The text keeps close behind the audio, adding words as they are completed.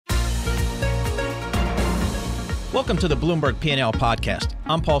Welcome to the Bloomberg P&L podcast.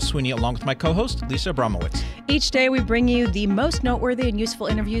 I'm Paul Sweeney along with my co-host, Lisa Abramowitz. Each day we bring you the most noteworthy and useful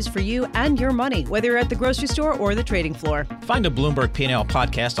interviews for you and your money, whether you're at the grocery store or the trading floor. Find a Bloomberg P&L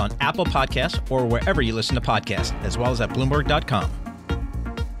podcast on Apple Podcasts or wherever you listen to podcasts, as well as at Bloomberg.com.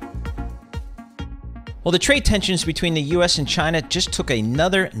 Well, the trade tensions between the U.S. and China just took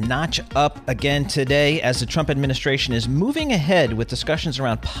another notch up again today as the Trump administration is moving ahead with discussions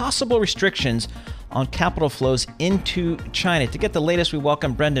around possible restrictions on capital flows into China. To get the latest, we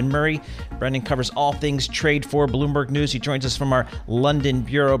welcome Brendan Murray. Brendan covers all things trade for Bloomberg News. He joins us from our London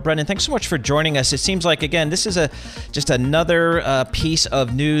bureau. Brendan, thanks so much for joining us. It seems like, again, this is just another piece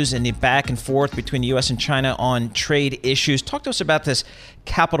of news in the back and forth between the U.S. and China on trade issues. Talk to us about this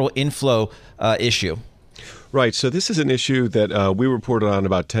capital inflow issue. Right. So this is an issue that we reported on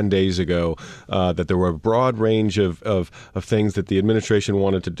about 10 days ago, that there were a broad range of things that the administration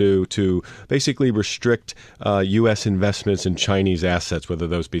wanted to do to basically restrict U.S. investments in Chinese assets, whether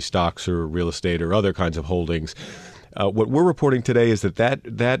those be stocks or real estate or other kinds of holdings. What we're reporting today is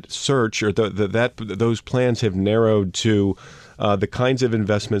that search or those plans have narrowed to the kinds of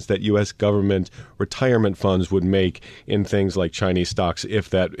investments that U.S. government retirement funds would make in things like Chinese stocks if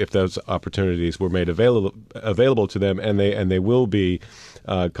those opportunities were made available to them, and they will be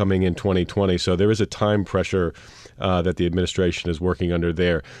coming in 2020. So there is a time pressure that the administration is working under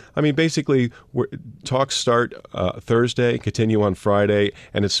there. I mean, basically, talks start Thursday, continue on Friday,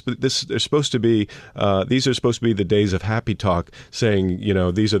 and these are supposed to be the days of happy talk, saying,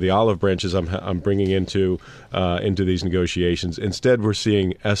 these are the olive branches I'm bringing into these negotiations. Instead, we're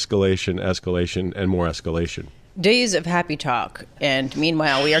seeing escalation, and more escalation. Days of happy talk. And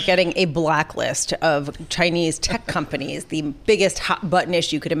meanwhile, we are getting a blacklist of Chinese tech companies, the biggest hot button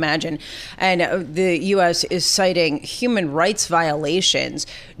issue you could imagine. And the U.S. is citing human rights violations.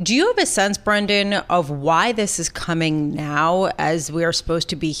 Do you have a sense, Brendan, of why this is coming now as we are supposed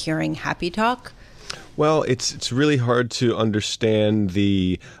to be hearing happy talk? Well, it's really hard to understand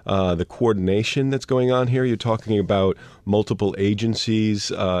the coordination that's going on here. You're talking about multiple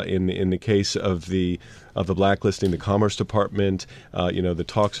agencies. In the case of the blacklisting, the Commerce Department, the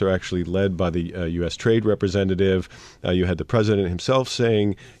talks are actually led by the U.S. Trade Representative. You had the president himself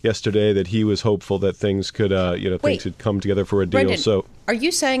saying yesterday that he was hopeful that things could things could come together for a deal. Brendan, so, are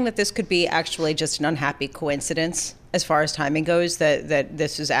you saying that this could be actually just an unhappy coincidence as far as timing goes, that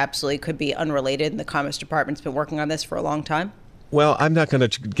this is absolutely could be unrelated and the Commerce Department's been working on this for a long time? Well, I'm not going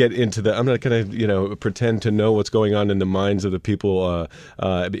to get into that. I'm not going to, pretend to know what's going on in the minds of the people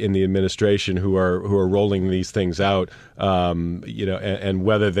in the administration who are rolling these things out, and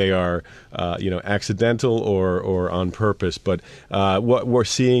whether they are, accidental or on purpose. But what we're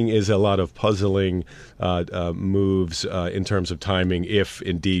seeing is a lot of puzzling moves in terms of timing, if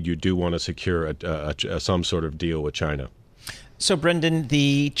indeed you do want to secure some sort of deal with China. So, Brendan,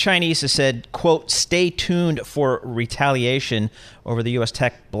 the Chinese have said, quote, stay tuned for retaliation over the U.S.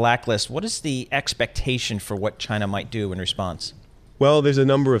 tech blacklist. What is the expectation for what China might do in response? Well, there's a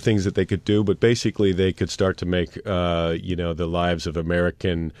number of things that they could do, but basically they could start to make, the lives of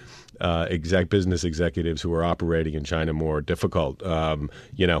American business executives who are operating in China more difficult.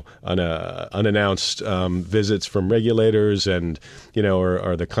 Unannounced visits from regulators, and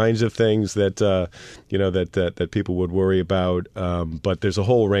are the kinds of things that that people would worry about. But there's a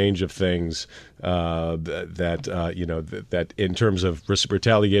whole range of things that in terms of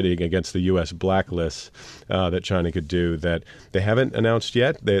retaliating against the U.S. blacklist that China could do that they haven't announced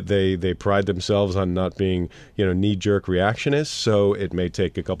yet. They pride themselves on not being knee-jerk reactionists, so it may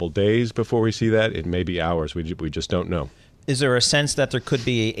take a couple days before we see that. It may be hours. We just don't know. Is there a sense that there could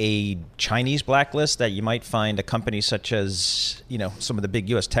be a Chinese blacklist, that you might find a company such as some of the big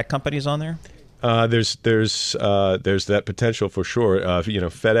U.S. tech companies on there? There's that potential for sure.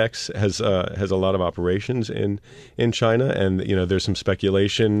 FedEx has a lot of operations in China, and there's some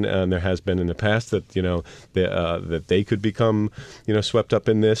speculation, and there has been in the past that that they could become swept up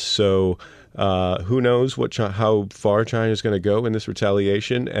in this. So who knows how far China is going to go in this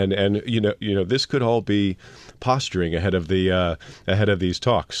retaliation, and this could all be posturing ahead of these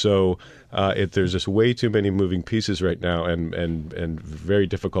talks. So there's just way too many moving pieces right now, and very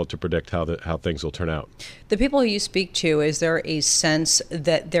difficult to predict how things will turn out. The people who you speak to, is there a sense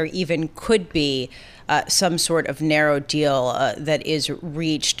that there even could be some sort of narrow deal that is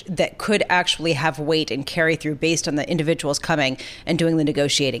reached that could actually have weight and carry through based on the individuals coming and doing the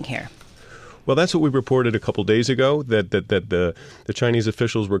negotiating here? Well, that's what we reported a couple days ago, that the Chinese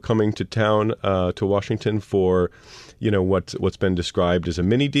officials were coming to town, to Washington for, what's been described as a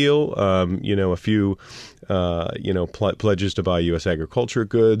mini deal, a few, pledges to buy U.S. agriculture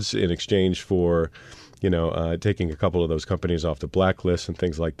goods in exchange for, taking a couple of those companies off the blacklist and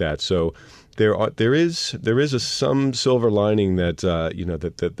things like that. So there is some silver lining that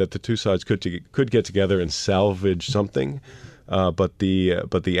that the two sides could get together and salvage something. But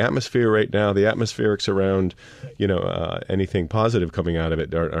the atmosphere right now, the atmospherics around anything positive coming out of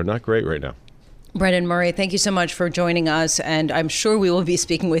it are not great right now. Brendan Murray, thank you so much for joining us, and I'm sure we will be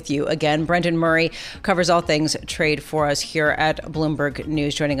speaking with you again. Brendan Murray covers all things trade for us here at Bloomberg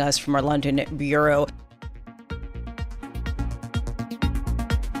News, joining us from our London bureau.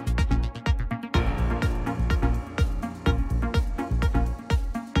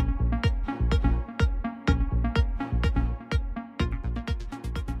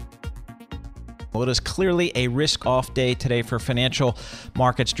 Well, it is clearly a risk-off day today for financial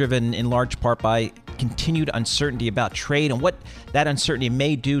markets, driven in large part by continued uncertainty about trade and what that uncertainty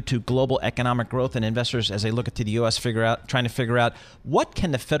may do to global economic growth. And investors, as they look at the U.S., trying to figure out what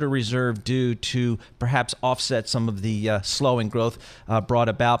can the Federal Reserve do to perhaps offset some of the slowing growth brought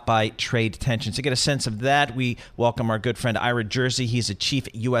about by trade tensions. To get a sense of that, we welcome our good friend Ira Jersey. He's a chief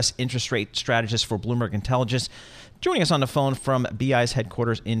U.S. interest rate strategist for Bloomberg Intelligence, joining us on the phone from BI's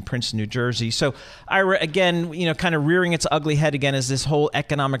headquarters in Princeton, New Jersey. So, Ira, again, kind of rearing its ugly head again is this whole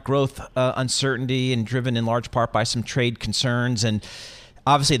economic growth uncertainty, and driven in large part by some trade concerns. And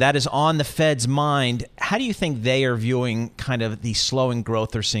obviously that is on the Fed's mind. How do you think they are viewing kind of the slowing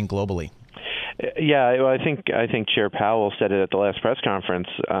growth they're seeing globally? Yeah, well, I think Chair Powell said it at the last press conference,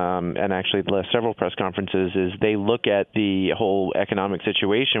 and actually the last several press conferences, is they look at the whole economic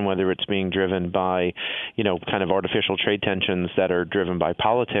situation, whether it's being driven by, kind of artificial trade tensions that are driven by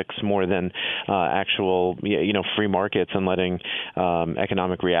politics more than actual, free markets and letting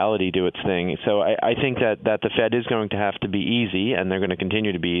economic reality do its thing. So I think that the Fed is going to have to be easy, and they're going to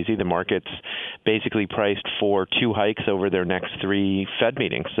continue to be easy. The market's basically priced for 2 hikes over their next 3 Fed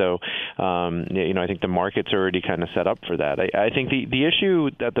meetings. So, I think the market's already kind of set up for that. I think the issue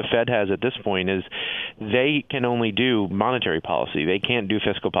that the Fed has at this point is they can only do monetary policy. They can't do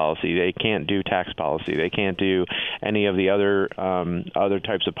fiscal policy. They can't do tax policy. They can't do any of the other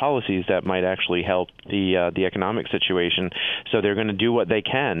types of policies that might actually help the economic situation. So they're going to do what they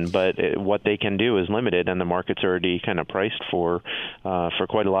can, but what they can do is limited, and the market's already kind of priced for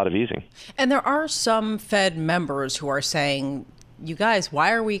quite a lot of easing. And there are some Fed members who are saying, you guys,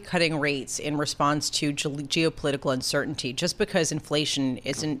 why are we cutting rates in response to geopolitical uncertainty? Just because inflation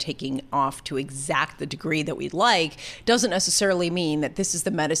isn't taking off to exact the degree that we'd like doesn't necessarily mean that this is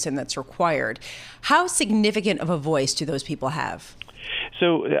the medicine that's required. How significant of a voice do those people have?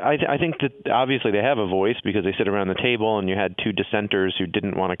 So I think that obviously they have a voice because they sit around the table, and you had 2 dissenters who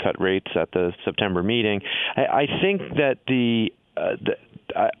didn't want to cut rates at the September meeting. I think that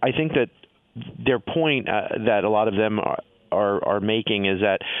their point that a lot of them are making is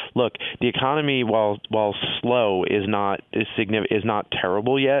that, look, the economy, while slow, is not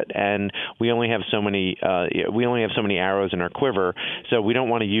terrible yet, and we only have so many arrows in our quiver. So we don't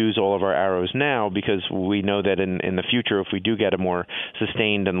want to use all of our arrows now, because we know that in the future, if we do get a more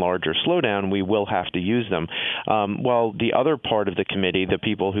sustained and larger slowdown, we will have to use them. While the other part of the committee, the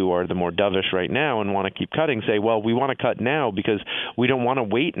people who are the more dovish right now and want to keep cutting, say, well, we want to cut now because we don't want to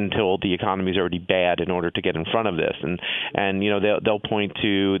wait until the economy is already bad in order to get in front of this. And they'll point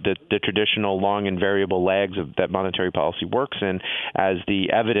to the traditional long and variable lags that monetary policy works in as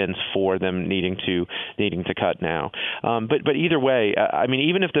the evidence for them needing to cut now. But either way,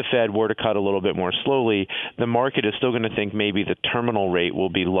 even if the Fed were to cut a little bit more slowly, the market is still going to think maybe the terminal rate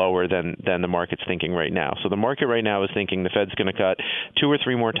will be lower than the market's thinking right now. So the market right now is thinking the Fed's going to cut 2 or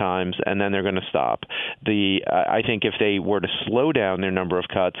 3 more times, and then they're going to stop. I think if they were to slow down their number of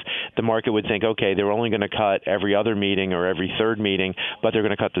cuts, the market would think, okay, they're only going to cut every other meeting or every third meeting, but they're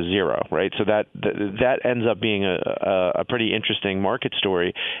going to cut to 0, right? So that ends up being a pretty interesting market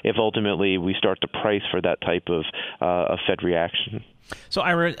story if ultimately we start to price for that type of Fed reaction. So,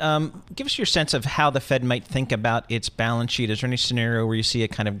 Ira, give us your sense of how the Fed might think about its balance sheet. Is there any scenario where you see it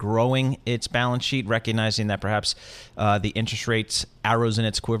kind of growing its balance sheet, recognizing that perhaps the interest rates arrows in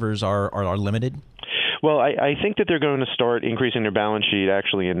its quivers are limited? Well, I think that they're going to start increasing their balance sheet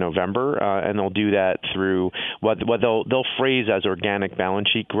actually in November, and they'll do that through what they'll phrase as organic balance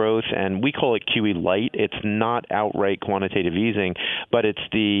sheet growth, and we call it QE light. It's not outright quantitative easing, but it's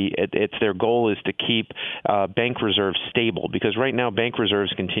their goal is to keep bank reserves stable, because right now bank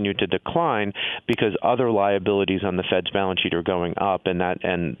reserves continue to decline because other liabilities on the Fed's balance sheet are going up,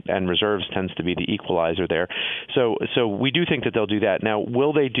 and reserves tends to be the equalizer there. So we do think that they'll do that. Now,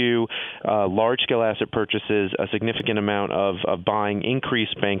 will they do large scale asset asset purchases, a significant amount of buying,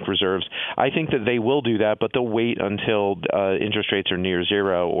 increased bank reserves. I think that they will do that, but they'll wait until interest rates are near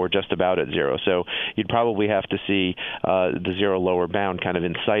zero or just about at zero. So you'd probably have to see the zero lower bound kind of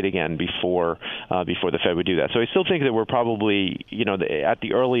in sight again before the Fed would do that. So I still think that we're probably, at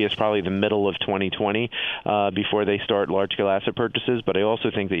the earliest, probably the middle of 2020 before they start large-scale asset purchases. But I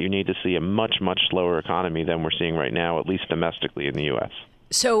also think that you need to see a much, much slower economy than we're seeing right now, at least domestically in the U.S.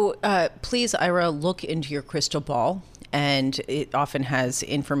 So please, Ira, look into your crystal ball. And it often has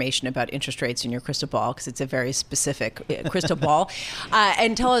information about interest rates in your crystal ball because it's a very specific crystal ball.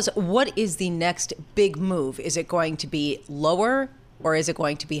 And tell us, what is the next big move? Is it going to be lower or is it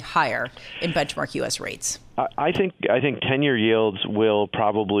going to be higher in benchmark U.S. rates? I think 10-year yields will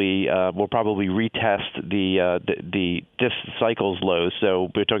probably retest this cycle's lows. So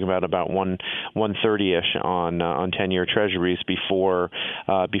we're talking about 130-ish on 10-year Treasuries before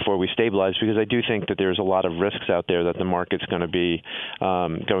we stabilize, because I do think that there's a lot of risks out there that the market's going to be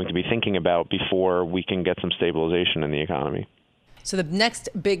thinking about before we can get some stabilization in the economy. So the next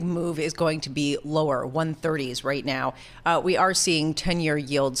big move is going to be lower, 130s right now. We are seeing 10-year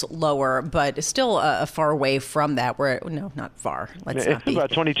yields lower, but still far away from that. No, not far. It's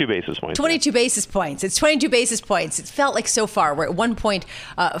about 22 basis points. 22 basis points. It's 22 basis points. It felt like so far. We're at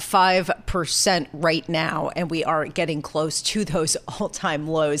 1.5% right now, and we are getting close to those all-time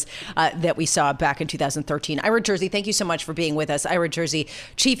lows that we saw back in 2013. Ira Jersey, thank you so much for being with us. Ira Jersey,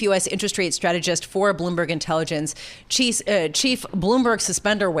 Chief U.S. Interest Rate Strategist for Bloomberg Intelligence. Chief Bloomberg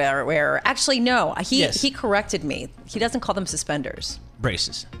suspender wearer. Actually, no. He corrected me. He doesn't call them suspenders.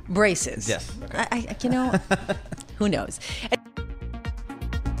 Braces. Yes. Okay. Who knows?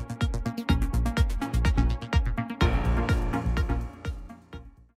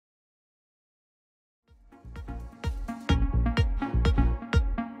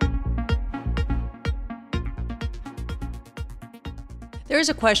 There is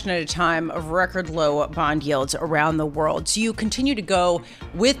a question at a time of record low bond yields around the world. Do you continue to go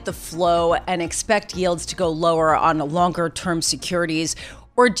with the flow and expect yields to go lower on longer term securities?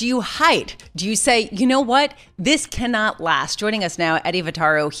 Or do you hide? Do you say, you know what, this cannot last? Joining us now, Eddie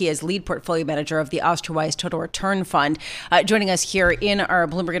Vitaro. He is lead portfolio manager of the Austerwise Total Return Fund, joining us here in our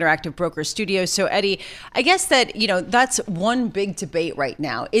Bloomberg Interactive Broker studio. So, Eddie, I guess that, that's one big debate right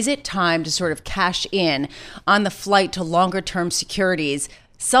now. Is it time to sort of cash in on the flight to longer term securities,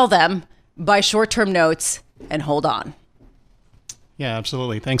 sell them, buy short term notes, and hold on? Yeah,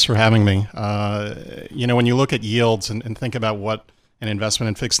 absolutely. Thanks for having me. When you look at yields and think about what an investment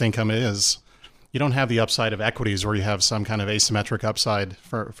in fixed income is, you don't have the upside of equities where you have some kind of asymmetric upside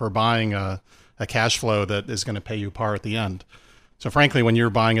for buying a cash flow that is going to pay you par at the end. So frankly, when you're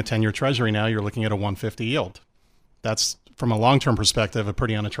buying a 10-year Treasury now, you're looking at a 150 yield. That's, from a long-term perspective, a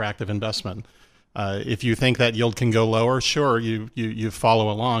pretty unattractive investment. If you think that yield can go lower, sure, you follow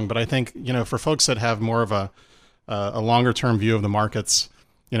along. But I think, for folks that have more of a longer-term view of the markets,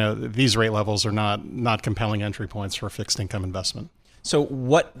 these rate levels are not compelling entry points for a fixed income investment. So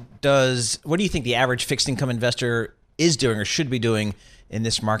what do you think the average fixed income investor is doing or should be doing in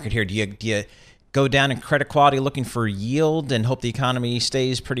this market here? Do you go down in credit quality looking for yield and hope the economy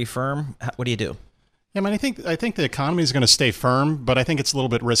stays pretty firm? What do you do? Yeah, I think the economy is going to stay firm, but I think it's a little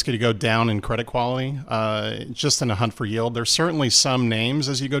bit risky to go down in credit quality just in a hunt for yield. There's certainly some names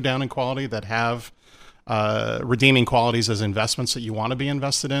as you go down in quality that have redeeming qualities as investments that you want to be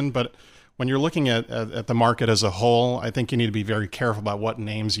invested in, but when you're looking at the market as a whole, I think you need to be very careful about what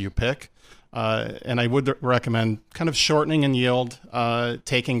names you pick. And I would recommend kind of shortening in yield,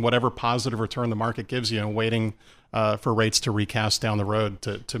 taking whatever positive return the market gives you and waiting for rates to recast down the road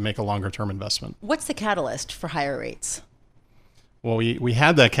to make a longer term investment. What's the catalyst for higher rates? Well, we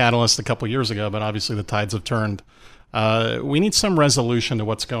had that catalyst a couple years ago, but obviously the tides have turned. We need some resolution to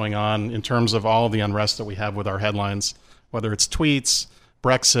what's going on in terms of all of the unrest that we have with our headlines, whether it's tweets,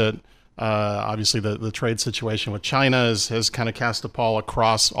 Brexit. Obviously, the trade situation with China has kind of cast a pall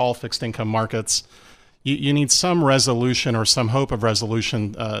across all fixed income markets. You need some resolution or some hope of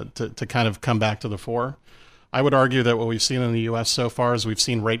resolution to kind of come back to the fore. I would argue that what we've seen in the U.S. so far is we've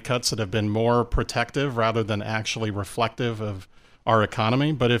seen rate cuts that have been more protective rather than actually reflective of our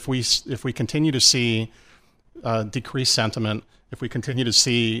economy. But if we continue to see decreased sentiment, if we continue to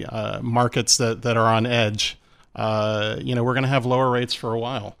see markets that are on edge, we're going to have lower rates for a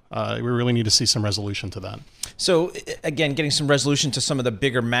while. We really need to see some resolution to that. So again, getting some resolution to some of the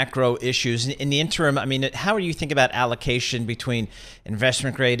bigger macro issues. In the interim, how do you think about allocation between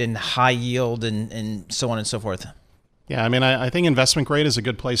investment grade and high yield and so on and so forth? Yeah, I think investment grade is a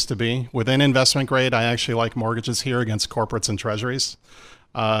good place to be. Within investment grade, I actually like mortgages here against corporates and treasuries.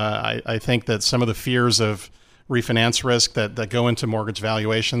 I think that some of the fears of refinance risk that go into mortgage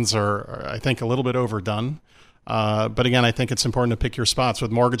valuations are, I think, a little bit overdone. But again, I think it's important to pick your spots.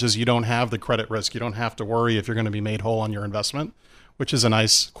 With mortgages, you don't have the credit risk. You don't have to worry if you're going to be made whole on your investment, which is a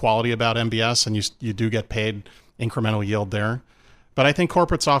nice quality about MBS, and you do get paid incremental yield there. But I think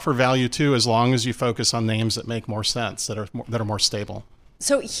corporates offer value too, as long as you focus on names that make more sense, that are more stable.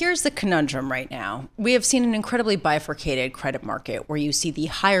 So here's the conundrum right now. We have seen an incredibly bifurcated credit market where you see the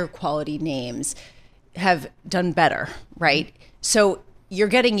higher quality names have done better, right? So you're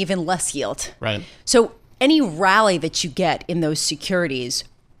getting even less yield. Right. So any rally that you get in those securities,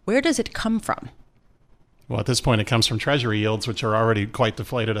 where does it come from? Well, at this point, it comes from Treasury yields, which are already quite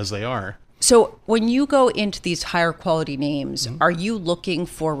deflated as they are. So when you go into these higher quality names, are you looking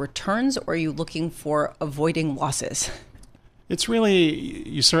for returns or are you looking for avoiding losses? It's really,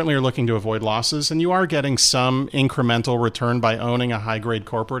 you certainly are looking to avoid losses, and you are getting some incremental return by owning a high-grade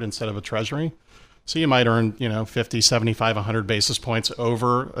corporate instead of a Treasury. So you might earn, 50, 75, 100 basis points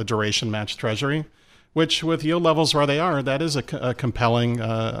over a duration-matched Treasury, which with yield levels where they are, that is a compelling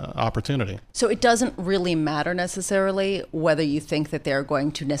opportunity. So it doesn't really matter necessarily whether you think that they're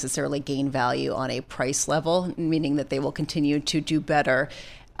going to necessarily gain value on a price level, meaning that they will continue to do better.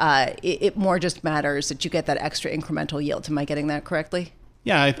 It more just matters that you get that extra incremental yield. Am I getting that correctly?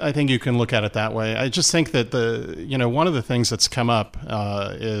 Yeah, I think you can look at it that way. I just think that one of the things that's come up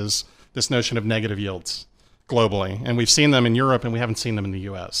is this notion of negative yields globally. And we've seen them in Europe and we haven't seen them in the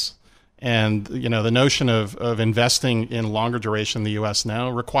US. And, the notion of investing in longer duration in the US now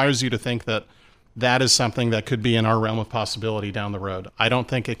requires you to think that that is something that could be in our realm of possibility down the road. I don't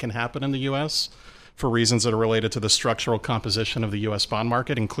think it can happen in the US for reasons that are related to the structural composition of the US bond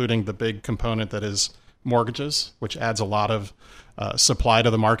market, including the big component that is mortgages, which adds a lot of supply to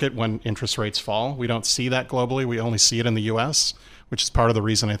the market when interest rates fall. We don't see that globally. We only see it in the US, which is part of the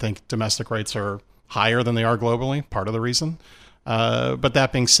reason I think domestic rates are higher than they are globally, part of the reason. But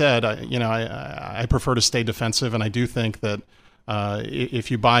that being said, I prefer to stay defensive, and I do think that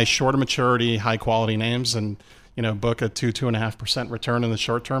if you buy shorter maturity, high quality names and book a 2.5% return in the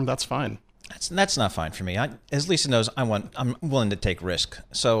short term, that's fine. That's not fine for me. As Lisa knows, I'm willing to take risk.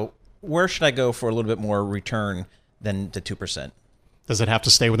 So where should I go for a little bit more return than the 2%? Does it have to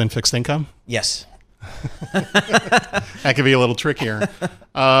stay within fixed income? Yes. That could be a little trickier.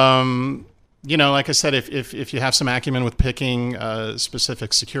 Like I said, if you have some acumen with picking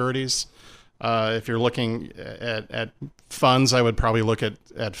specific securities, if you're looking at funds, I would probably look at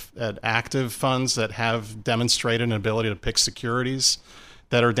active funds that have demonstrated an ability to pick securities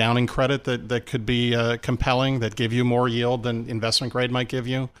that are down in credit that could be compelling, that give you more yield than investment grade might give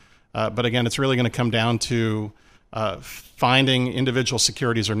you. But again, it's really going to come down to finding individual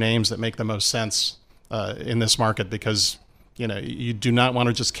securities or names that make the most sense in this market, because you do not want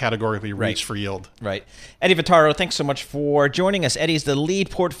to just categorically reach for yield. Right. Eddie Vitaro, thanks so much for joining us. Eddie's the lead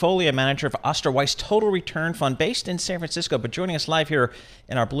portfolio manager of Osterweiss Total Return Fund based in San Francisco, but joining us live here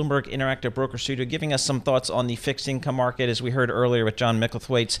in our Bloomberg Interactive Broker Studio, giving us some thoughts on the fixed income market, as we heard earlier with John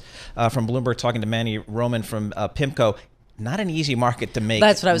Micklethwaite from Bloomberg talking to Manny Roman from PIMCO. Not an easy market to make.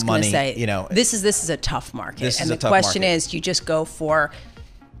 That's what I was going to money, say. This is a tough market. And the question is, you just go for,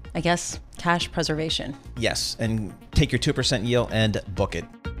 I guess, cash preservation. Yes, and take your 2% yield and book it.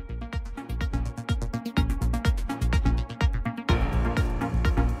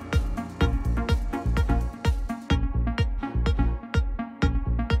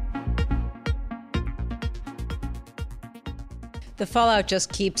 The fallout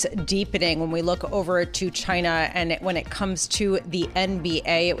just keeps deepening when we look over to China, and when it comes to the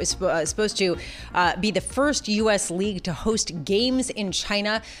NBA, it was supposed to be the first U.S. league to host games in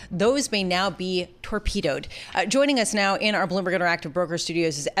China. Those may now be torpedoed. Joining us now in our Bloomberg Interactive Broker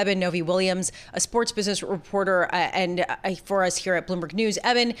Studios is Eben Novy-Williams, a sports business reporter, and for us here at Bloomberg News.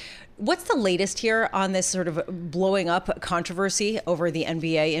 Eben, what's the latest here on this sort of blowing up controversy over the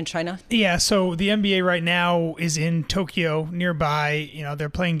NBA in China? Yeah, so the NBA right now is in Tokyo nearby. They're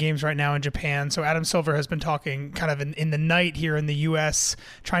playing games right now in Japan. So Adam Silver has been talking kind of in the night here in the U.S.,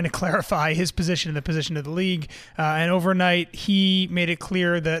 trying to clarify his position and the position of the league. And overnight, he made it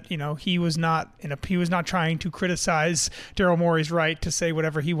clear that he was not trying to criticize Daryl Morey's right to say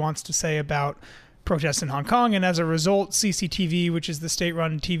whatever he wants to say about protests in Hong Kong, and as a result, CCTV, which is the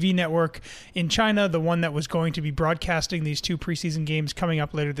state-run TV network in China, the one that was going to be broadcasting these two preseason games coming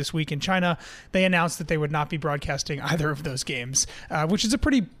up later this week in China, they announced that they would not be broadcasting either of those games, which is a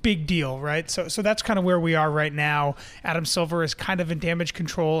pretty big deal, right? So that's kind of where we are right now. Adam Silver is kind of in damage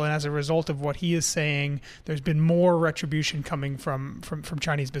control, and as a result of what he is saying, there's been more retribution coming from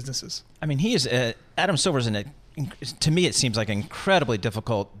Chinese businesses. I mean, he is Adam Silver's to me, it seems like an incredibly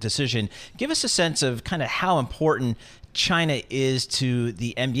difficult decision. Give us a sense of kind of how important China is to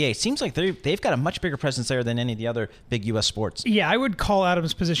the NBA. It seems like they've got a much bigger presence there than any of the other big U.S. sports. Yeah, I would call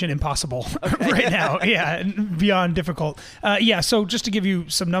Adam's position impossible right now. Yeah, beyond difficult. So just to give you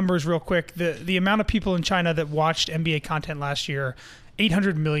some numbers real quick, the amount of people in China that watched NBA content last year,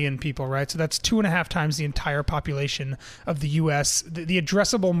 800 million people, right? So that's 2.5 times the entire population of the U.S. The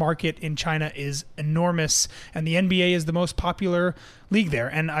addressable market in China is enormous, and the NBA is the most popular league there.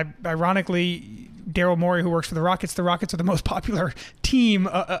 And ironically, Daryl Morey, who works for the Rockets are the most popular team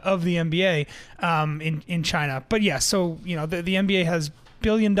of the NBA in China. But yeah, so the NBA has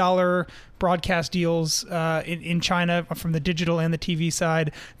billion-dollar broadcast deals in China from the digital and the TV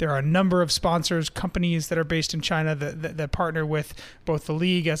side. There are a number of sponsors, companies that are based in China that partner with both the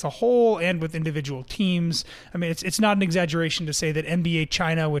league as a whole and with individual teams. I mean, it's not an exaggeration to say that NBA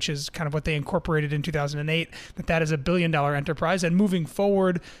China, which is kind of what they incorporated in 2008, that is a billion-dollar enterprise. And moving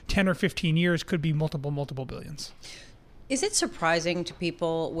forward 10 or 15 years could be multiple billions. Is it surprising to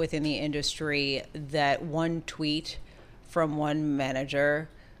people within the industry that one tweet from one manager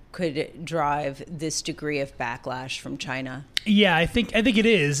could drive this degree of backlash from China? Yeah, I think it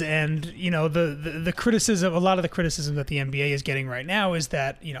is, and the criticism, a lot of the criticism that the NBA is getting right now is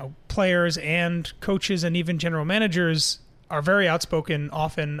that players and coaches and even general managers are very outspoken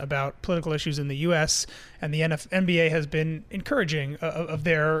often about political issues in the U.S., and the NBA has been encouraging of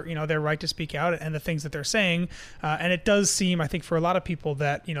their right to speak out and the things that they're saying. And it does seem, I think, for a lot of people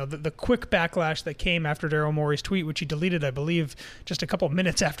that the quick backlash that came after Daryl Morey's tweet, which he deleted, I believe, just a couple of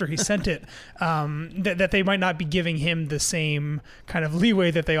minutes after he sent it, that they might not be giving him the same kind of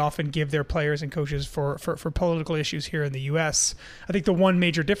leeway that they often give their players and coaches for political issues here in the U.S. I think the one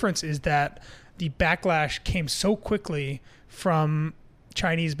major difference is that the backlash came so quickly from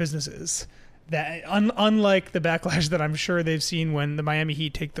Chinese businesses that unlike the backlash that I'm sure they've seen when the Miami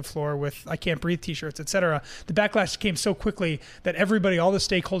Heat take the floor with "I Can't Breathe" t-shirts, etc., the backlash came so quickly that everybody, all the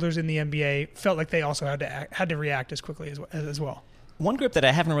stakeholders in the NBA, felt like they also had to react as quickly as well. One group that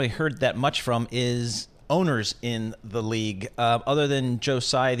I haven't really heard that much from is owners in the league, other than Joe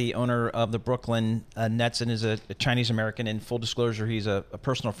Tsai, the owner of the Brooklyn Nets, and is a Chinese American. In full disclosure, he's a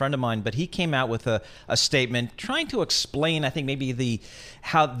personal friend of mine, but he came out with a statement trying to explain, I think, maybe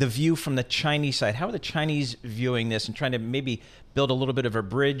how the view from the Chinese side, how are the Chinese viewing this, and trying to maybe build a little bit of a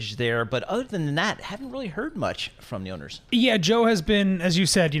bridge there. But other than that, haven't really heard much from the owners. Yeah, Joe has been, as you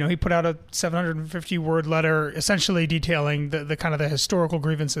said, he put out a 750-word letter essentially detailing the kind of the historical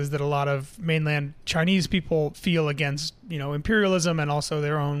grievances that a lot of mainland Chinese people feel against, imperialism and also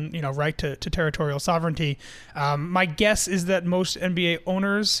their own, right to territorial sovereignty. My guess is that most NBA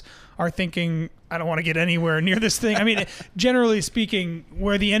owners are thinking, I don't want to get anywhere near this thing. I mean, generally speaking,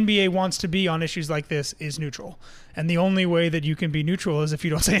 where the NBA wants to be on issues like this is neutral. And the only way that you can be neutral is if you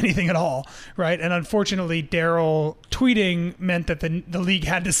don't say anything at all, right? And unfortunately, Daryl tweeting meant that the league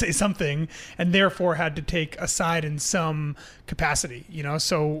had to say something and therefore had to take a side in some capacity,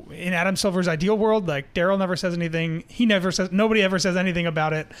 So in Adam Silver's ideal world, like Daryl never says anything. Nobody ever says anything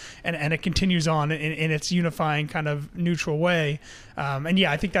about it. And it continues on in its unifying kind of neutral way. And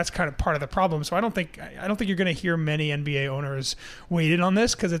yeah, I think that's kind of part of the problem. So I don't think you're going to hear many NBA owners weigh in on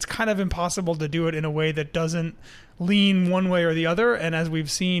this because it's kind of impossible to do it in a way that doesn't lean one way or the other. And as we've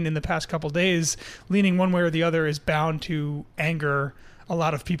seen in the past couple of days, leaning one way or the other is bound to anger a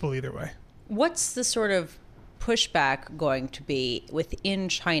lot of people either way. What's the sort of pushback going to be within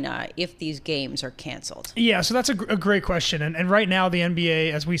China if these games are canceled? Yeah, so that's a great question. And right now, the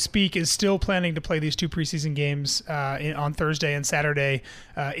NBA, as we speak, is still planning to play these two preseason games on Thursday and Saturday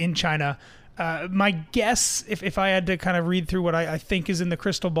in China. My guess, if I had to kind of read through what I think is in the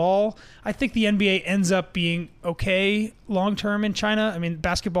crystal ball, I think the NBA ends up being okay long-term in China. I mean,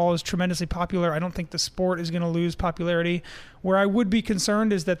 basketball is tremendously popular. I don't think the sport is going to lose popularity. Where I would be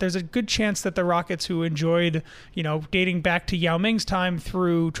concerned is that there's a good chance that the Rockets, who enjoyed, dating back to Yao Ming's time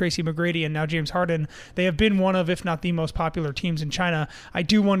through Tracy McGrady and now James Harden, they have been one of, if not the most popular teams in China. I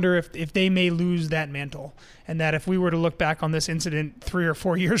do wonder if they may lose that mantle, and that if we were to look back on this incident 3 or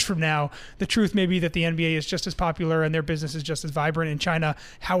 4 years from now, the truth may be that the NBA is just as popular and their business is just as vibrant in China.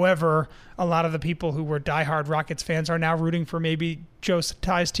 However, a lot of the people who were diehard Rockets fans are now rooting for maybe Joe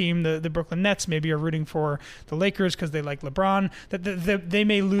Tsai's team, the Brooklyn Nets, maybe are rooting for the Lakers because they like LeBron. That they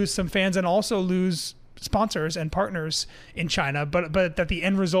may lose some fans and also lose sponsors and partners in China, but that the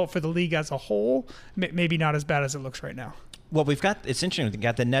end result for the league as a whole maybe not as bad as it looks right now. Well, it's interesting. We've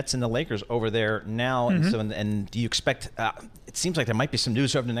got the Nets and the Lakers over there now. And do you expect, it seems like there might be some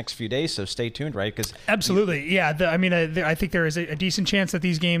news over the next few days, so stay tuned, right? Absolutely. I think there is a decent chance that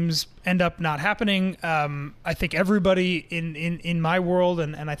these games end up not happening. I think everybody in my world,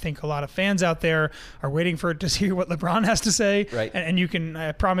 and I think a lot of fans out there are waiting to hear what LeBron has to say. Right.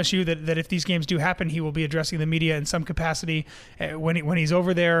 I promise you that if these games do happen, he will be addressing the media in some capacity when he's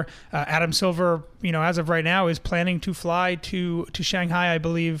over there. Adam Silver, as of right now, is planning to fly to Shanghai, I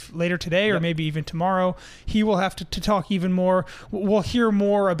believe, later today or maybe even tomorrow. He will have to talk even more. We'll hear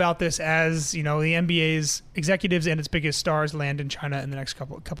more about this as the NBA's executives and its biggest stars land in China in the next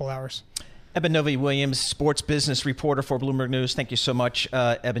couple hours. Eben Novy-Williams, sports business reporter for Bloomberg News. Thank you so much.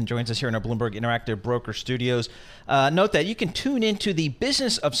 Eben joins us here in our Bloomberg Interactive Broker Studios. Note that you can tune into the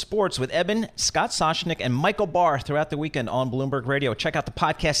business of sports with Eben, Scott Soshnick, and Michael Barr throughout the weekend on Bloomberg Radio. Check out the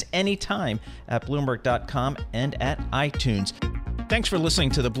podcast anytime at Bloomberg.com and at iTunes. Thanks for listening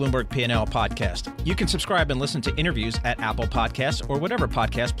to the Bloomberg P&L podcast. You can subscribe and listen to interviews at Apple Podcasts or whatever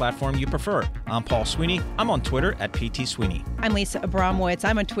podcast platform you prefer. I'm Paul Sweeney. I'm on Twitter at PT Sweeney. I'm Lisa Abramowitz.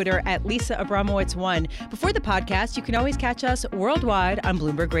 I'm on Twitter at Lisa Abramowitz1. Before the podcast, you can always catch us worldwide on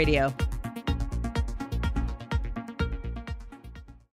Bloomberg Radio.